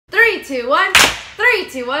2, 1. 3,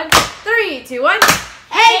 2, 1. 3, 2, 1.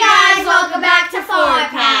 Hey guys, welcome back to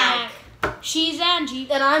 4-Pack. She's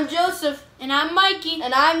Angie. And I'm Joseph. And I'm Mikey.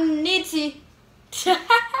 And I'm Nitty.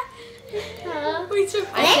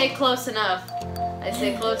 I say close enough. I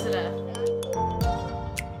say close enough.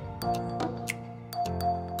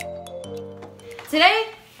 Today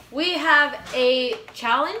we have a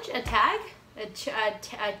challenge, a tag, A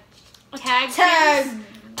chag.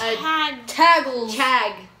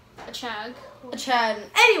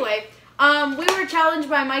 Anyway, we were challenged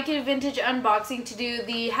by Mikey Vintage Unboxing to do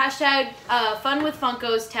the hashtag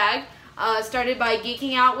funwithfunkotag tag, started by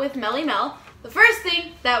Geeking Out with mellymel. The first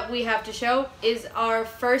thing that we have to show is our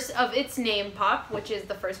first of its name pop, which is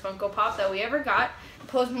the first Funko Pop that we ever got.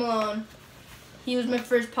 Post Malone. He was my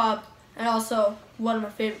first pop, and also one of my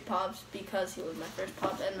favorite pops because he was my first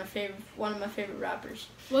pop and one of my favorite rappers.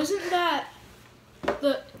 Wasn't that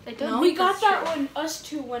we got that when us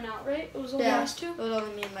two went out, right? It was only us two? It was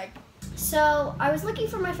only me and Mike. So, I was looking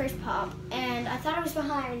for my first pop, and I thought it was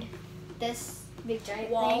behind this big giant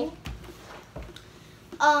thing.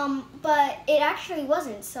 But it actually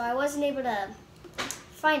wasn't, so I wasn't able to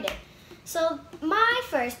find it. So, my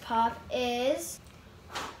first pop is...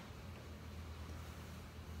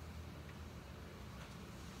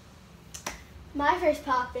 My first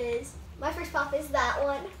pop is that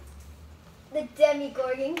one. The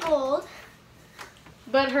Demigorgon Gold.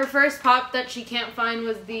 But her first pop that she can't find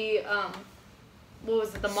was the what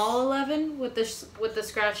was it? The Mall 11 with the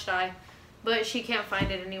scratched eye, but she can't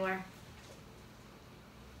find it anywhere.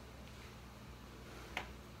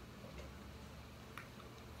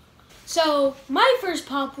 So my first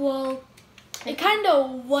pop, well, it kind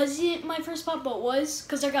of wasn't my first pop, but was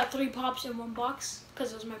because I got 3 pops in one box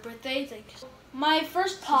because it was my birthday. Thanks. My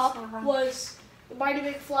first pop was the Mighty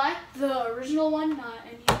McFly, the original one, not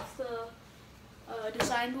any of the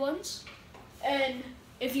designed ones. And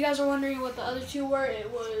if you guys are wondering what the other 2 were,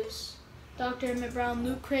 it was Dr. Emmett Brown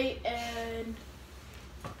Loot Crate and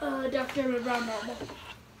Dr. Emmett Brown Normal.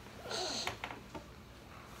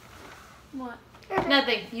 What?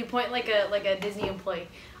 Nothing. You point like a Disney employee.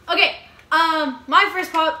 Okay. My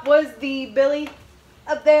first pop was the Billy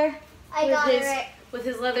up there. I got it right. With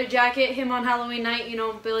his leather jacket, him on Halloween night. You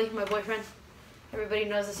know, Billy, my boyfriend. Everybody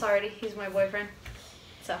knows this already. He's my boyfriend.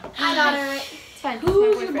 So I got it right. It's fine.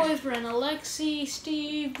 Who's your boyfriend? Alexi,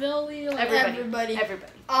 Steve, Billy, Everybody.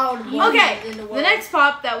 All the boys in the world. The next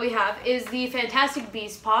pop that we have is the Fantastic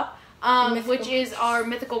Beast pop, which is our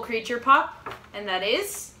mythical creature pop, and that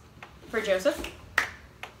is for Joseph.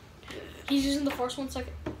 He's using the Force 1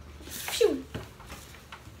 second. Phew.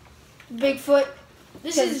 Bigfoot.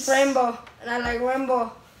 This is rainbow, and I like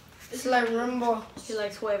rainbow. It's like rainbow. He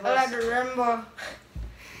likes huevos. I like the rainbow.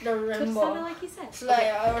 The rainbow. It sounded like he said. It's like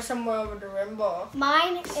I was somewhere over the rainbow.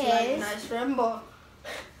 Mine It's is like nice rainbow.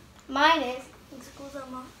 Mine is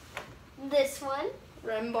this one.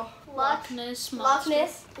 Rainbow. Loch Ness. Loch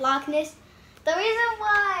Ness. The reason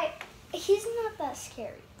why he's not that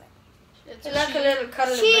scary. It's like a little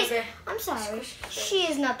cuddly baby. I'm sorry. She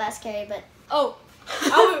is not that scary, but I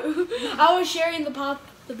was sharing the pop,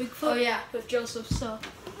 the Bigfoot, with Joseph, so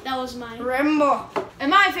that was mine. Rainbow.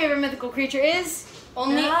 And my favorite mythical creature is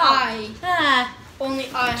Only I have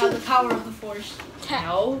the power of the Force.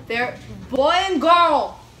 No, they're boy and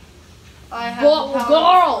girl. I have the power of the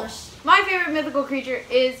Force. My favorite mythical creature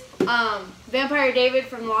is Vampire David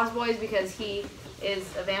from The Lost Boys because he is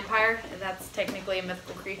a vampire and that's technically a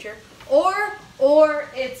mythical creature. Or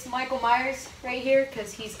it's Michael Myers right here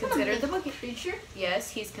because he's considered the boogie creature. Yes,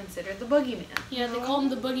 he's considered the boogeyman. Yeah, they call him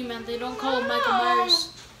the boogeyman. They don't call him Michael Myers.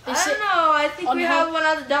 I don't know. I think we have one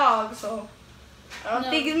other dog, so I don't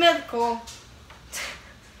think it's mythical.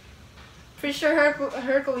 Pretty sure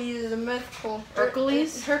Hercules is a mythical.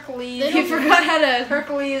 Hercules? Hercules. You forgot how to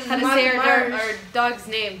say our dog's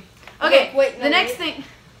name. Okay, wait, the next thing.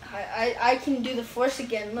 I can do the Force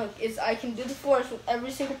again. Look, I can do the Force with every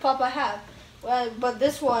single pop I have. Well, but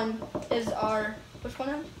this one is which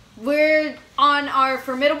one? We're on our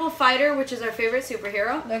Formidable Fighter, which is our favorite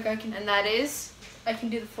superhero. Like and that is? I can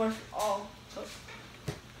do the Force with all.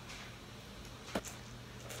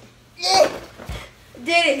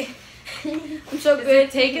 Did it. I'm so good. Does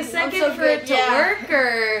it take a second for it to work,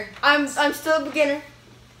 or? I'm still a beginner.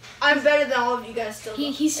 I'm better than all of you guys still.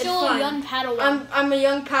 He's still a young Padawan. I'm a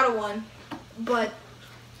young Padawan, but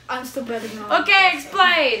I'm still better than all. Okay,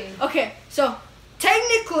 explain. Okay, so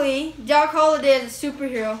technically, Doc Holliday is a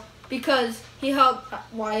superhero because he helped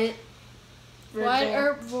Wyatt,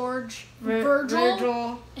 Virgil,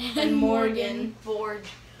 and Morgan.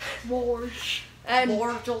 Vorge. And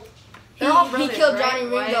Virgil. They're all he brothers, killed right? Johnny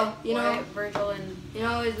Ringo. Wyatt, You know, Wyatt, Virgil, and you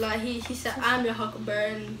know, it's like he said, "I'm your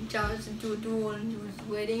Huckleberry," and John was into a duel, and he was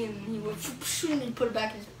waiting, and he went and he put it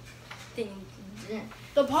back in his thing. Yeah.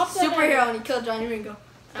 The pop that Superhero, and he killed Johnny Ringo.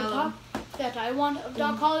 The pop that I want of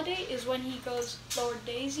Doc Holliday is when he goes, "Lord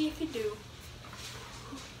Daisy, if you do."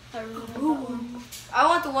 I really like that one. I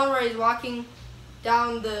want the one where he's walking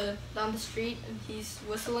down the street and he's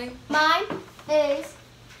whistling. Mine is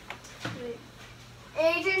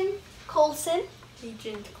Agent Coulson.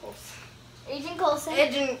 Agent Coulson. Agent Coulson.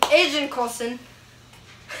 Agent Coulson.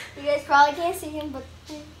 You guys probably can't see him, but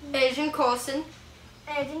Agent Coulson.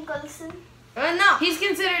 Agent Coulson. No. he's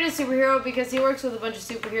considered a superhero because he works with a bunch of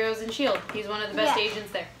superheroes in S.H.I.E.L.D. He's one of the best Yeah.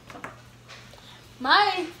 agents there. So.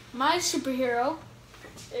 My superhero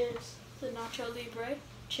is the Nacho Libre,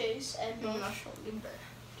 Chase, and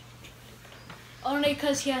only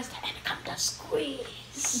because he has the anaconda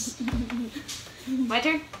squeeze. My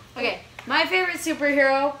turn? Okay. My favorite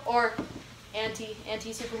superhero, or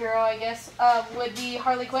anti-superhero, I guess, would be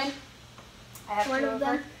Harley Quinn. I have One to go of with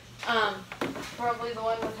her. them? Probably the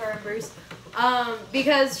one with her and Bruce.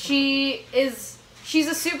 Because she's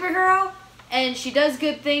a superhero, and she does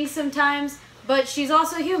good things sometimes, but she's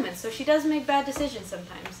also human, so she does make bad decisions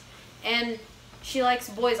sometimes. And she likes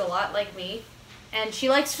boys a lot, like me. And she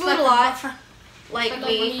likes food a lot, like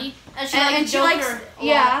me. And she And likes she Joker likes, a lot.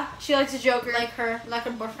 yeah, she likes a Joker. Like her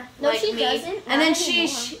boyfriend. No, like she me. doesn't. And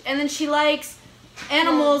then she likes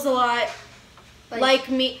animals a lot, like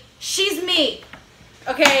me. She's me.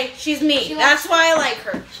 Okay, she's me. That's why I like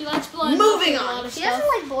her. She likes blood. Moving and a on. lot of She stuff.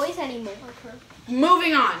 doesn't like boys anymore.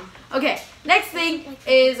 Moving on. Okay, next thing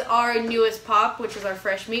is our newest pop, which is our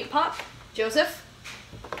fresh meat pop. Joseph.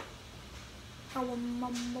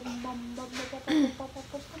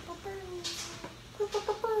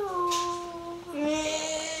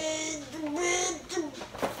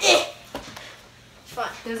 Fine.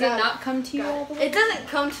 Does it not come to you all the way? It doesn't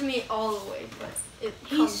come to me all the way, but it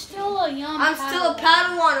He's comes. still a young. I'm still a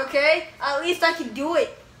Padawan, okay? At least I can do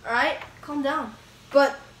it. All right, calm down.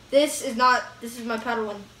 But this is not. This is my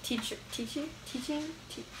Padawan teacher. Teacher.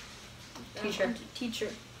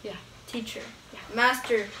 Yeah. Teacher. Yeah.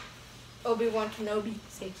 Master Obi-Wan Kenobi.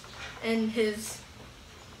 See. And his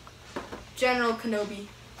General Kenobi.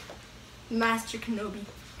 Master Kenobi.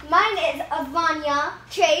 Mine is Avanya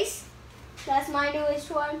Chase. That's my newest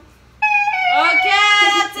one. Okay,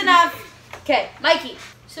 that's enough. Okay, Mikey.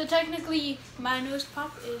 So technically, my newest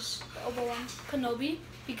pop is Obi-Wan Kenobi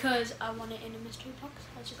because I want it in a mystery box,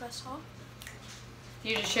 as you guys saw.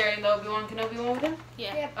 You're just sharing the Obi-Wan Kenobi one with him?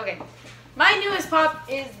 Yeah. Yep. Okay. My newest pop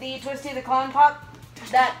is the Twisty the Clown pop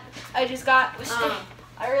that I just got.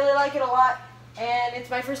 I really like it a lot, and it's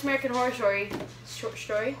my first American Horror Story.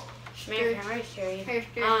 American Horror Story.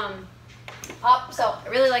 Pop, so I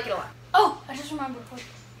really like it a lot. Oh, I just remembered.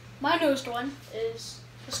 My newest one is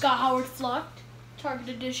the Scott Howard Flocked Target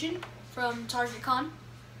Edition from Target Con.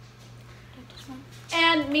 This one.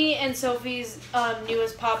 And me and Sophie's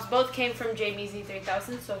newest pops both came from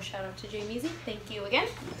JMeezy3000, so shout out to JMeezy. Thank you again.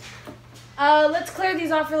 Let's clear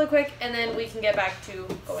these off really quick, and then we can get back to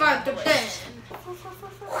going on the list.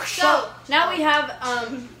 So now we have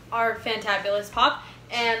our Fantabulous pop,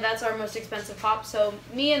 and that's our most expensive pop. So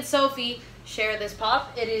me and Sophie share this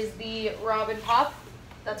pop. It is the Robin pop.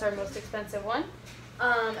 That's our most expensive one.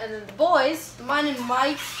 And then the boys. Mine and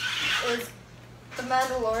Mike's is the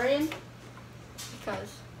Mandalorian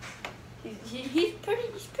because he's pretty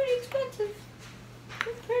expensive.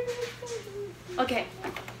 He's pretty expensive. Okay.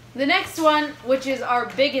 The next one, which is our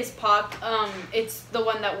biggest pop, it's the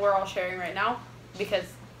one that we're all sharing right now because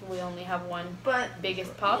we only have one But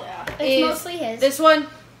biggest pop. yeah. It's is mostly his. This one,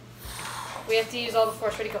 we have to use all the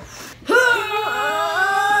force. Ready, go.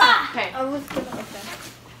 Okay. I was gonna.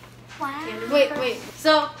 Okay. Wait.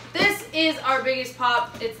 So this is our biggest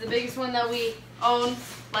pop. It's the biggest one that we own,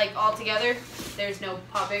 like all together. There's no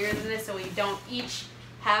pop bigger than this, so we don't each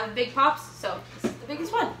have big pops. So this is the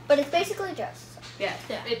biggest one. But it's basically just. Yeah.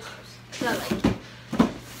 Yeah. It's not like.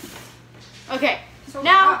 Okay.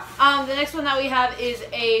 Now, the next one that we have is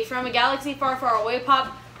a From a Galaxy Far, Far Away pop,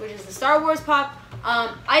 which is the Star Wars pop.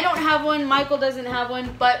 I don't have one. Michael doesn't have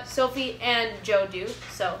one, but Sophie and Joe do.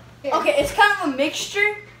 So. Okay, it's kind of a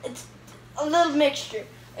mixture. It's a little mixture.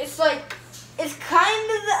 It's like, it's kind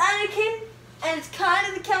of the Anakin, and it's kind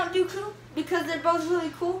of the Count Dooku, because they're both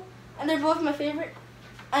really cool, and they're both my favorite.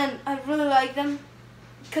 And I really like them,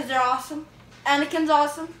 because they're awesome. Anakin's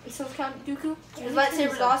awesome, and so is Count Dooku. His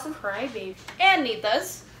lightsaber's awesome. Crybaby. And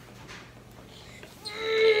Nita's.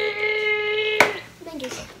 Thank you.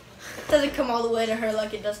 Doesn't come all the way to her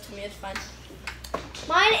like it does to me. It's fine.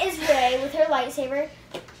 Mine is Rey with her lightsaber.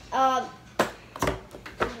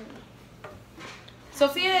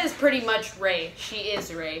 Sophia is pretty much Ray. She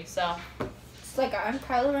is Ray, so. It's like I'm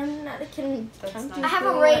Kylo Ren and Anakin. I have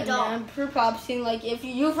a Ray doll. I'm pop-sing like if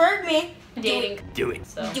you've heard me. Dating. Do it.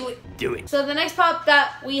 So. Do it. Do it. So the next pop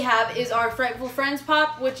that we have is our Frightful Friends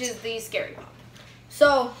pop, which is the scary pop.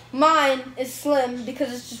 So mine is Slim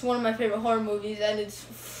because it's just one of my favorite horror movies and it's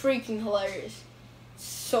freaking hilarious.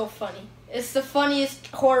 So funny. It's the funniest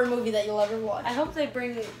horror movie that you'll ever watch. I hope they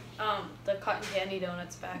bring the cotton candy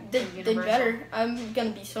donuts back. They from Universal. better. I'm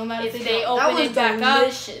gonna be so mad If if they don't. open That was it back up.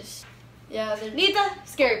 delicious. Yeah, they're Need the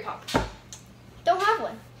scary pop. Don't have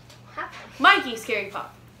one. Mikey scary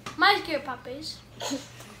pop. My scary pop is.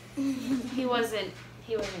 He wasn't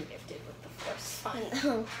gifted with the force.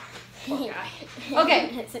 No. Poor guy.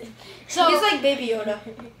 Okay. So he's like Baby Yoda.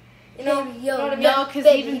 You know, Baby you know what I mean? No, because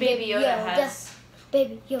even Baby Yoda has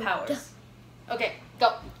Baby Yoda. powers. Okay,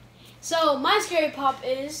 go. So my scary pop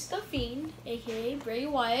is the Fiend, aka Bray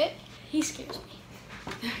Wyatt. He scares me.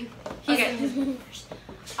 He's Okay. in his movie first.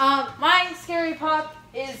 My scary pop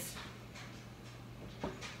is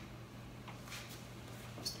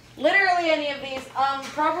literally any of these.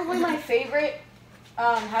 Probably my favorite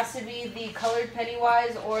has to be the colored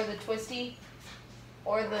Pennywise or the Twisty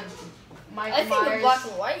or the Michael I think Myers the black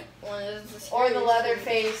and white one is the or the scariest.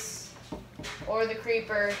 Leatherface or the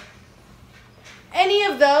Creeper. Any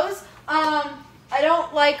of those. I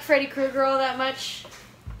don't like Freddy Krueger all that much.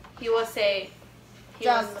 He was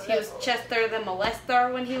Chester the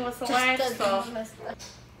Molester when he was alive. So.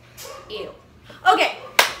 Ew. Okay,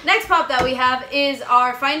 next pop that we have is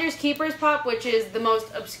our Finders Keepers pop, which is the most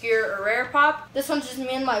obscure or rare pop. This one's just me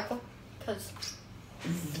and Michael, because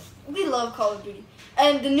we love Call of Duty.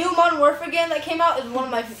 And the new Modern Warfare game that came out is one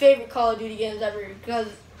of my favorite Call of Duty games ever, because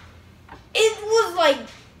it was like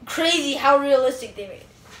crazy how realistic they made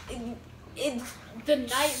it. It's The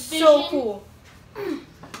night vision. so cool.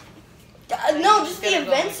 No, just the Gonna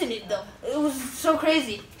go events like in it though. It was so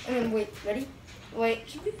crazy. I mean, wait, ready? Wait,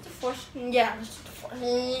 should we get the force? Yeah, let's do the force.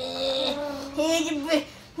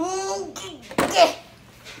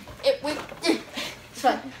 It's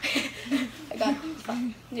fine. I got it. It's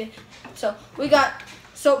fine. Yeah. So we got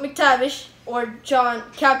Soap McTavish or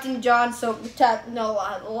Captain John Soap McTavish. No,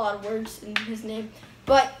 a lot of words in his name,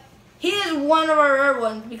 but he is one of our rare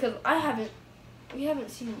ones because we haven't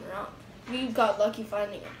seen him around. We got lucky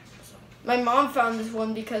finding him. So. My mom found this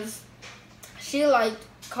one because she liked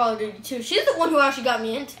Call of Duty too. She's the one who actually got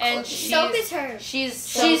me into Call And of Duty. Soap is her.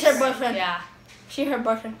 She's her boyfriend. Yeah, She's her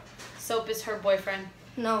boyfriend. Soap is her boyfriend.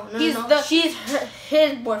 No, He's no. the- She's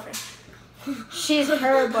his boyfriend. She's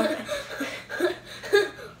her boyfriend.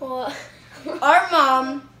 What? Our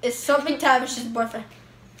mom is Soap McTavish's boyfriend.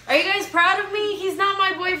 Are you guys proud of me? He's not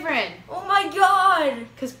my boyfriend. Oh my god.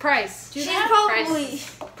 Cause Price. She's that probably.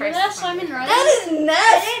 Price That's is my Simon Riley. That is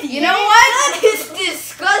nasty. You know what? That is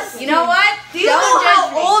disgusting. You know what? Do you know Don't how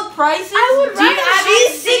judge me. old Price is? I would rather have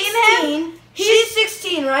She's seen 16. She's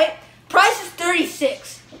 16, right? Price is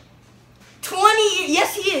 36. 20.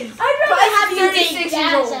 Yes, he is. I'd rather Price have is you 36 date years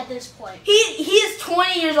Gaz old. at this point. He is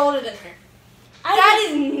 20 years older than her. That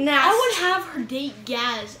is nasty. I would have her date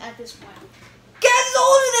Gaz at this point. Gaz is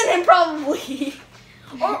older than him, probably.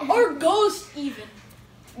 Or Ghost even.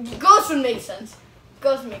 Ghost would make sense.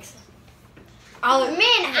 Ghost makes sense.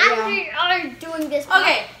 Man, after doing this.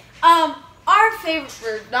 Okay. Our favorite,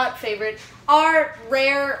 or not favorite, our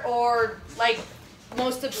rare or like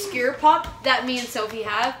most obscure pop that me and Sophie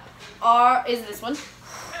have is this one.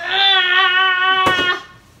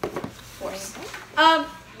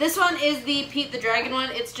 This one is the Pete the Dragon one.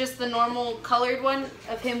 It's just the normal colored one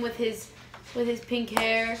of him with his pink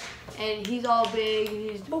hair, and he's all big. And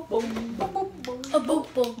he's What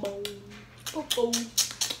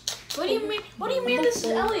do you mean? What do you mean? This is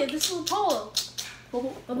Elliot. This is Apollo.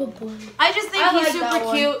 I just think I he's like super that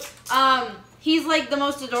one. cute. He's like the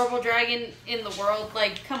most adorable dragon in the world.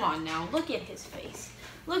 Like, come on now, look at his face.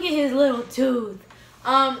 Look at his little tooth.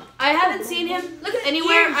 I haven't seen him Look at the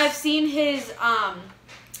anywhere. ears. I've seen his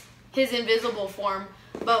invisible form,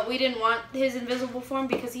 but we didn't want his invisible form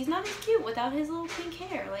because he's not as cute without his little pink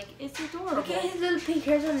hair. Like, it's adorable. Look at his little pink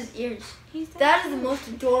hairs on his ears. He's That is the most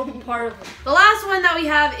adorable part of him. The last one that we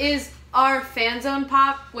have is our Fan Zone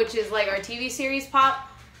pop, which is like our TV series pop.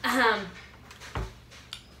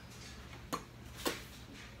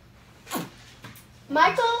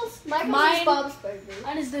 Michael's Mine- is Bob's Burgers.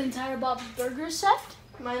 That is the entire Bob's Burgers set.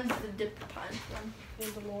 Mine's the dip pine one.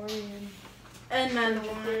 Mandalorian. And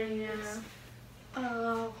Mandalorian,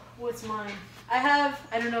 yeah. What's mine? I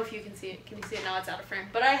don't know if you can see it. Can you see it? No, it's out of frame.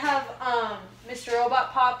 But I have Mr.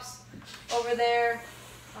 Robot pops over there.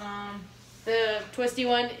 The twisty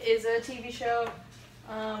one is a TV show.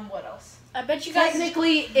 What else? I bet you guys.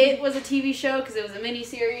 Technically, it was a TV show because it was a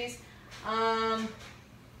mini-series.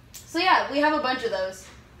 So yeah, we have a bunch of those.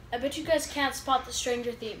 I bet you guys can't spot the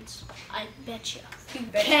Stranger Themes. I bet you. You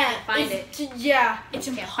can't find it. Yeah. It's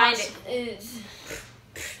Can't impossible. find it.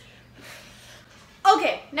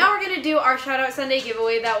 Okay, now we're gonna do our Shoutout Sunday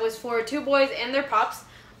giveaway. That was for 2 boys and their pops.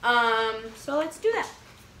 So let's do that.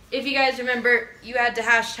 If you guys remember, you had to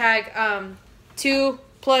hashtag 2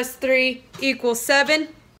 + 3 = 7.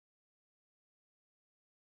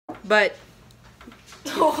 But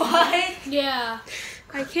What? Yeah.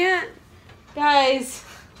 I can't, guys.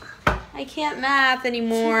 I can't math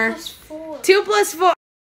anymore. 2 + 4.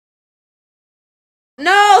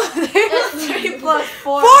 No, That's 3 + 4.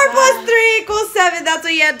 4 + 3 = 7. That's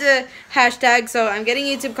what you had to hashtag. So I'm getting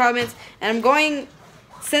YouTube comments, and I'm going,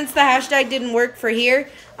 since the hashtag didn't work for here,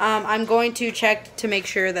 I'm going to check to make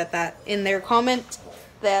sure that in their comment,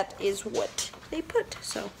 that is what they put.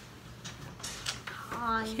 So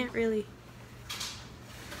I can't really.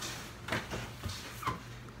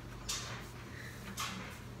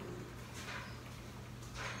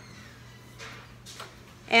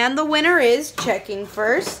 And the winner is, checking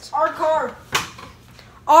first, Our car.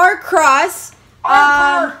 R Cross.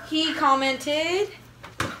 R. He commented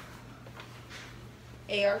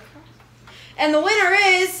AR Cross. And the winner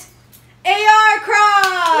is AR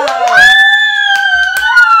Cross.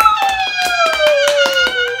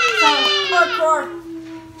 Our car.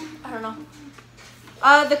 I don't know.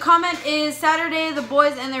 The comment is Saturday, the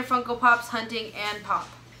boys and their Funko Pops hunting and pop.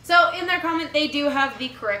 So in their comment, they do have the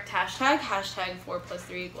correct hashtag 4 +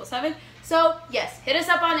 3 = 7. So yes, hit us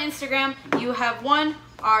up on Instagram. You have won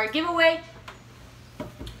our giveaway.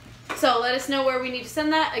 So let us know where we need to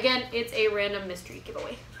send that. Again, it's a random mystery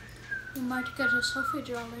giveaway. We might get a selfie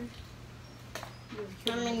drawing.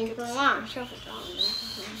 I mean, you can want to Did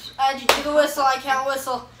you do the whistle? I can't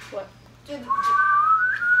whistle. What? Do the-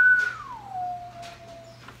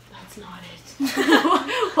 That's not it.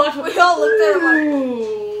 What? We all looked at him like.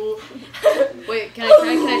 Ooh. Wait, can I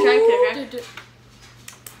try?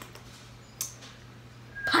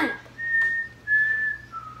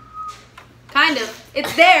 Kind of.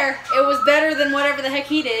 It's there. It was better than whatever the heck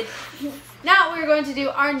he did. Now we're going to do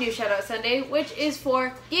our new Shoutout Sunday, which is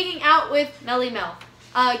for Geeking Out with mellymel.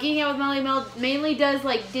 Geeking Out with mellymel mainly does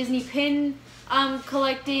like Disney pin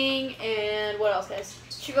collecting and what else, guys?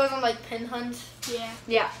 She goes on like pin hunts. Yeah.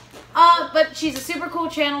 Yeah. But she's a super cool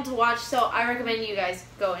channel to watch, so I recommend you guys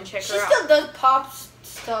go and check She her out. still does pop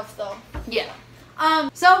stuff though. Yeah.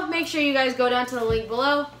 So make sure you guys go down to the link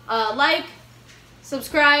below, like,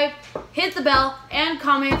 subscribe, hit the bell, and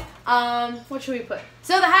comment. What should we put?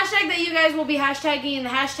 So the hashtag that you guys will be hashtagging in the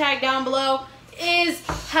hashtag down below is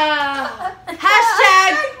hashtag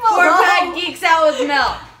 4-pack geeks out with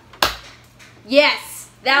Mel. Yes,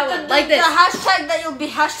 that one, like this. The hashtag that you'll be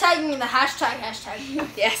hashtagging in the hashtag.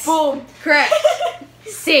 Yes. Boom. Correct.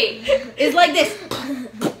 C is like this.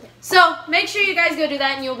 So make sure you guys go do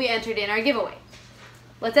that and you'll be entered in our giveaway.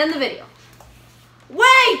 Let's end the video.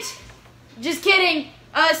 Wait! Just kidding.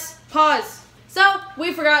 Pause. So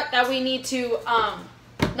we forgot that we need to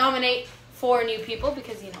nominate 4 new people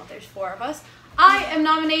because you know there's 4 of us. I am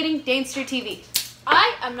nominating Dainster TV.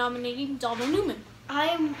 I am nominating Donald Newman.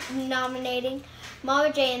 I'm nominating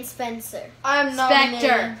Mama J and Spencer. I'm Spectre.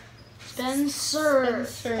 nominating Spencer.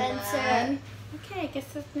 Spencer. man. Okay, I guess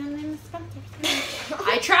that's my name is Spencer.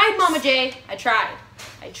 I tried, Mama J. I tried.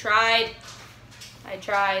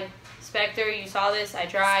 Spectre, you saw this. I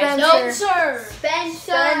tried. Spencer. Spencer.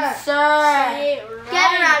 Spencer. Say it right.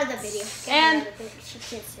 Get her out of the video. Get And- her out of the video. She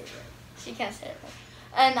can't say that. She can't say it.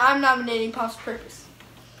 And I'm nominating Pop's Purpose.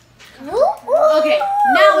 Okay,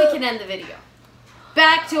 now we can end the video.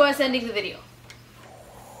 Back to us ending the video.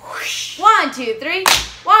 1, 2, 3.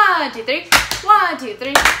 1, 2, 3. 1, 2,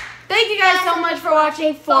 3. Thank you guys so much for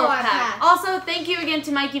watching 4-pack. Also, thank you again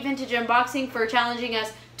to Mikey Vintage Unboxing for challenging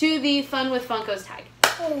us to the Fun with Funkos tag.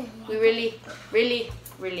 We really, really,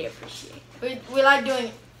 really appreciate it. We like doing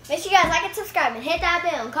it. Make sure you guys like and subscribe and hit that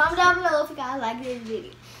bell and comment down below if you guys like this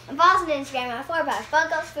video. And follow us on Instagram at 4-pack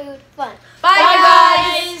Funkos Food Fun.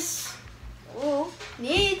 Bye, guys. Ooh.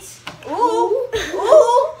 Needs. Ooh.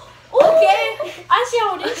 Ooh. Okay. I see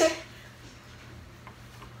how it is.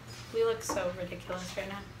 We look so ridiculous right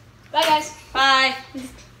now. Bye, guys. Bye.